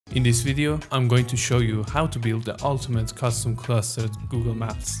In this video, I'm going to show you how to build the ultimate custom clustered Google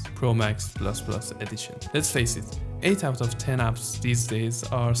Maps Pro Max++ edition. Let's face it, 8 out of 10 apps these days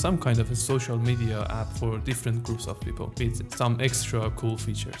are some kind of a social media app for different groups of people with some extra cool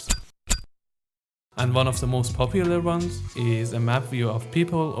features. And one of the most popular ones is a map view of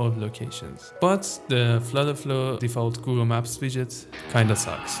people or locations. But the FlutterFlow default Google Maps widget kinda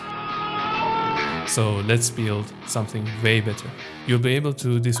sucks. So let's build something way better. You'll be able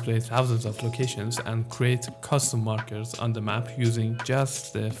to display thousands of locations and create custom markers on the map using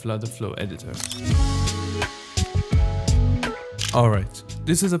just the FlutterFlow editor. Alright,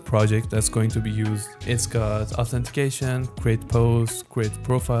 this is a project that's going to be used. It's got authentication, create post, create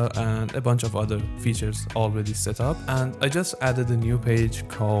profile, and a bunch of other features already set up. And I just added a new page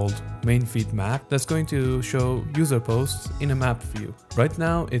called main feed map that's going to show user posts in a map view. Right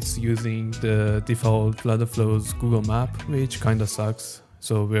now it's using the default FlutterFlow's Google Map, which kinda sucks.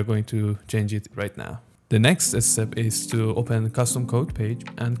 So we're going to change it right now. The next step is to open custom code page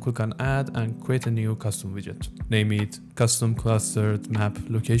and click on add and create a new custom widget. Name it custom clustered map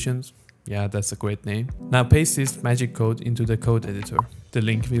locations. Yeah, that's a great name. Now paste this magic code into the code editor. The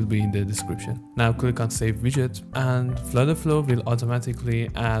link will be in the description. Now click on save widget and FlutterFlow will automatically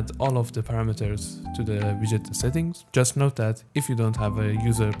add all of the parameters to the widget settings. Just note that if you don't have a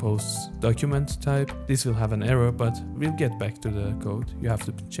user posts document type, this will have an error, but we'll get back to the code. You have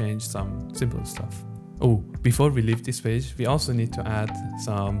to change some simple stuff. Oh, before we leave this page, we also need to add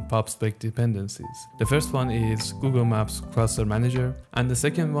some PubSpec dependencies. The first one is Google Maps Cluster Manager, and the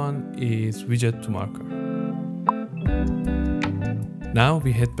second one is Widget to Marker. Now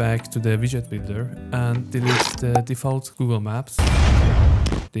we head back to the widget builder and delete the default Google Maps,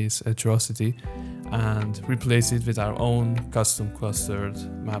 this atrocity, and replace it with our own custom clustered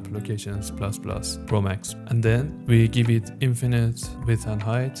map locations ++ Pro Max. And then we give it infinite width and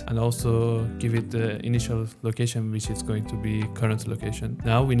height, and also give it the initial location, which is going to be current location.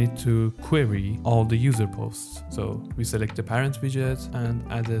 Now we need to query all the user posts. So we select the parent widget and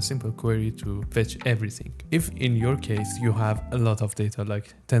add a simple query to fetch everything. If in your case you have a lot of data,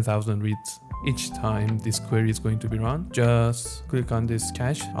 like 10,000 reads each time this query is going to be run, just click on this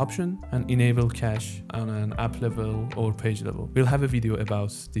cache option and enable cache on an app level or page level. We'll have a video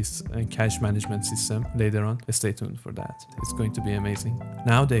about this cache management system later on. Stay tuned for that. It's going to be amazing.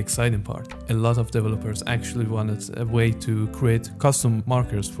 Now the exciting part. A lot of developers actually wanted a way to create custom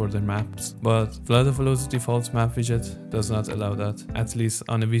markers for their maps, but FlutterFlow's default map widget does not allow that, at least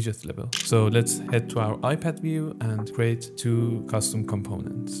on a widget level. So let's head to our iPad view and create 2 custom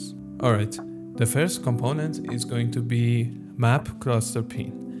components. Alright. The first component is going to be map cluster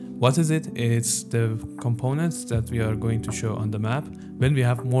pin. What is it? It's the components that we are going to show on the map when we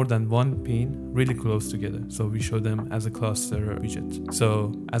have more than one pin really close together. So we show them as a cluster widget.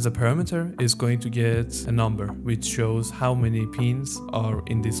 So as a parameter, it's going to get a number which shows how many pins are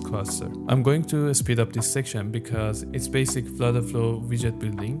in this cluster. I'm going to speed up this section because it's basic FlutterFlow widget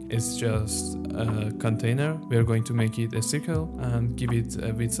building. It's just a container. We are going to make it a circle and give it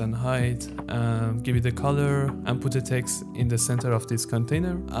a width and height and give it a color and put a text in the center of this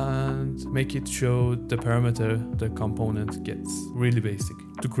container and make it show the parameter the component gets. Really basic.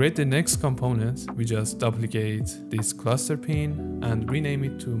 To create the next component, we just duplicate this cluster pin and rename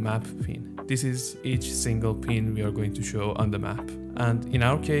it to map pin. This is each single pin we are going to show on the map. And in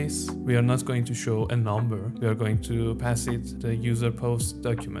our case, we are not going to show a number. We are going to pass it the user post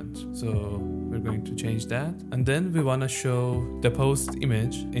document. So we're going to change that. And then we want to show the post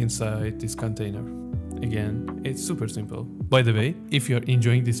image inside this container. Again, it's super simple. By the way, if you're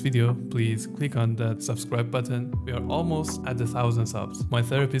enjoying this video, please click on that subscribe button. We are almost at 1,000 subs. My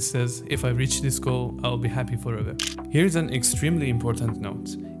therapist says if I reach this goal, I'll be happy forever. Here's an extremely important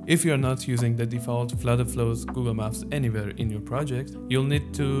note. If you're not using the default FlutterFlow's Google Maps anywhere in your project, you'll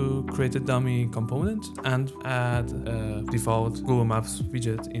need to create a dummy component and add a default Google Maps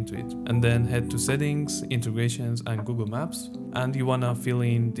widget into it. And then head to settings, integrations, and Google Maps. And you wanna fill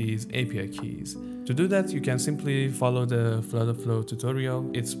in these API keys. To do that, you can simply follow the FlutterFlow tutorial.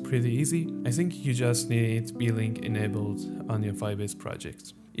 It's pretty easy. I think you just need billing enabled on your Firebase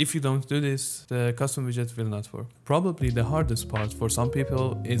project. If you don't do this, the custom widget will not work. Probably the hardest part for some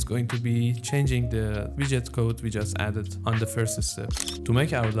people is going to be changing the widget code we just added on the first step. To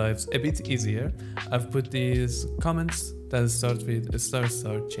make our lives a bit easier, I've put these comments that start with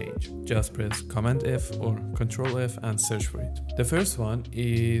a ** change. Just press Command F or Control F and search for it. The first one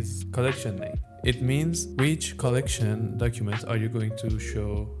is collection name. It means which collection document are you going to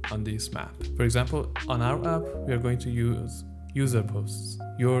show on this map. For example, on our app, we are going to use user posts.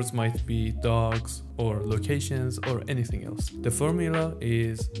 Yours might be dogs or locations or anything else. The formula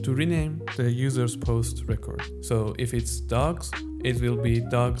is to rename the user's post record. So if it's dogs, it will be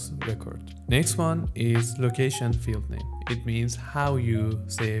dogs record. Next one is location field name. It means how you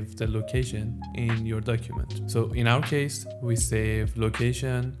save the location in your document. So in our case, we save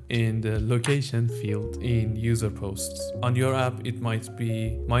location in the location field in user posts. On your app, it might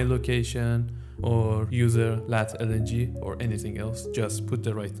be my location or user lat.lng or anything else. Just put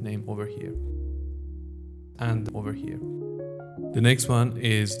the right name over here and over here. The next one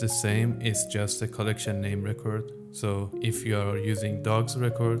is the same, it's just a collection name record. So if you are using dogs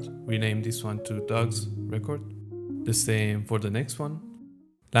record, rename this one to dogs record. The same for the next one.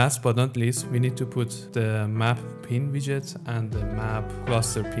 Last but not least, we need to put the map pin widget and the map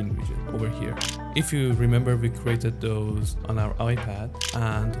cluster pin widget over here. If you remember, we created those on our iPad,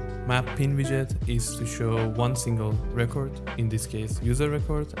 and map pin widget is to show one single record, in this case user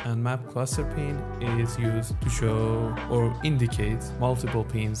record, and map cluster pin is used to show or indicate multiple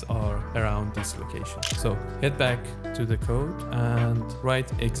pins are around this location. So head back to the code and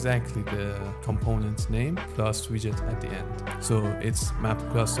write exactly the component name plus widget at the end. So it's map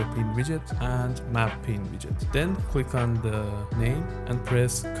cluster pin widget and map pin widget. Then click on the name and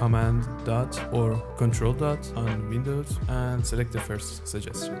press command dot or control dot on Windows and select the first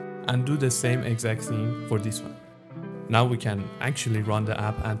suggestion. And do the same exact thing for this one. Now we can actually run the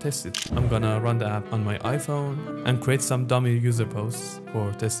app and test it. I'm gonna run the app on my iPhone and create some dummy user posts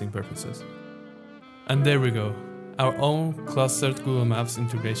for testing purposes. And there we go. Our own clustered Google Maps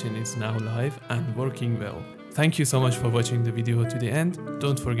integration is now live and working well. Thank you so much for watching the video to the end.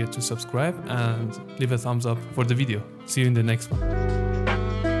 Don't forget to subscribe and leave a thumbs up for the video. See you in the next one.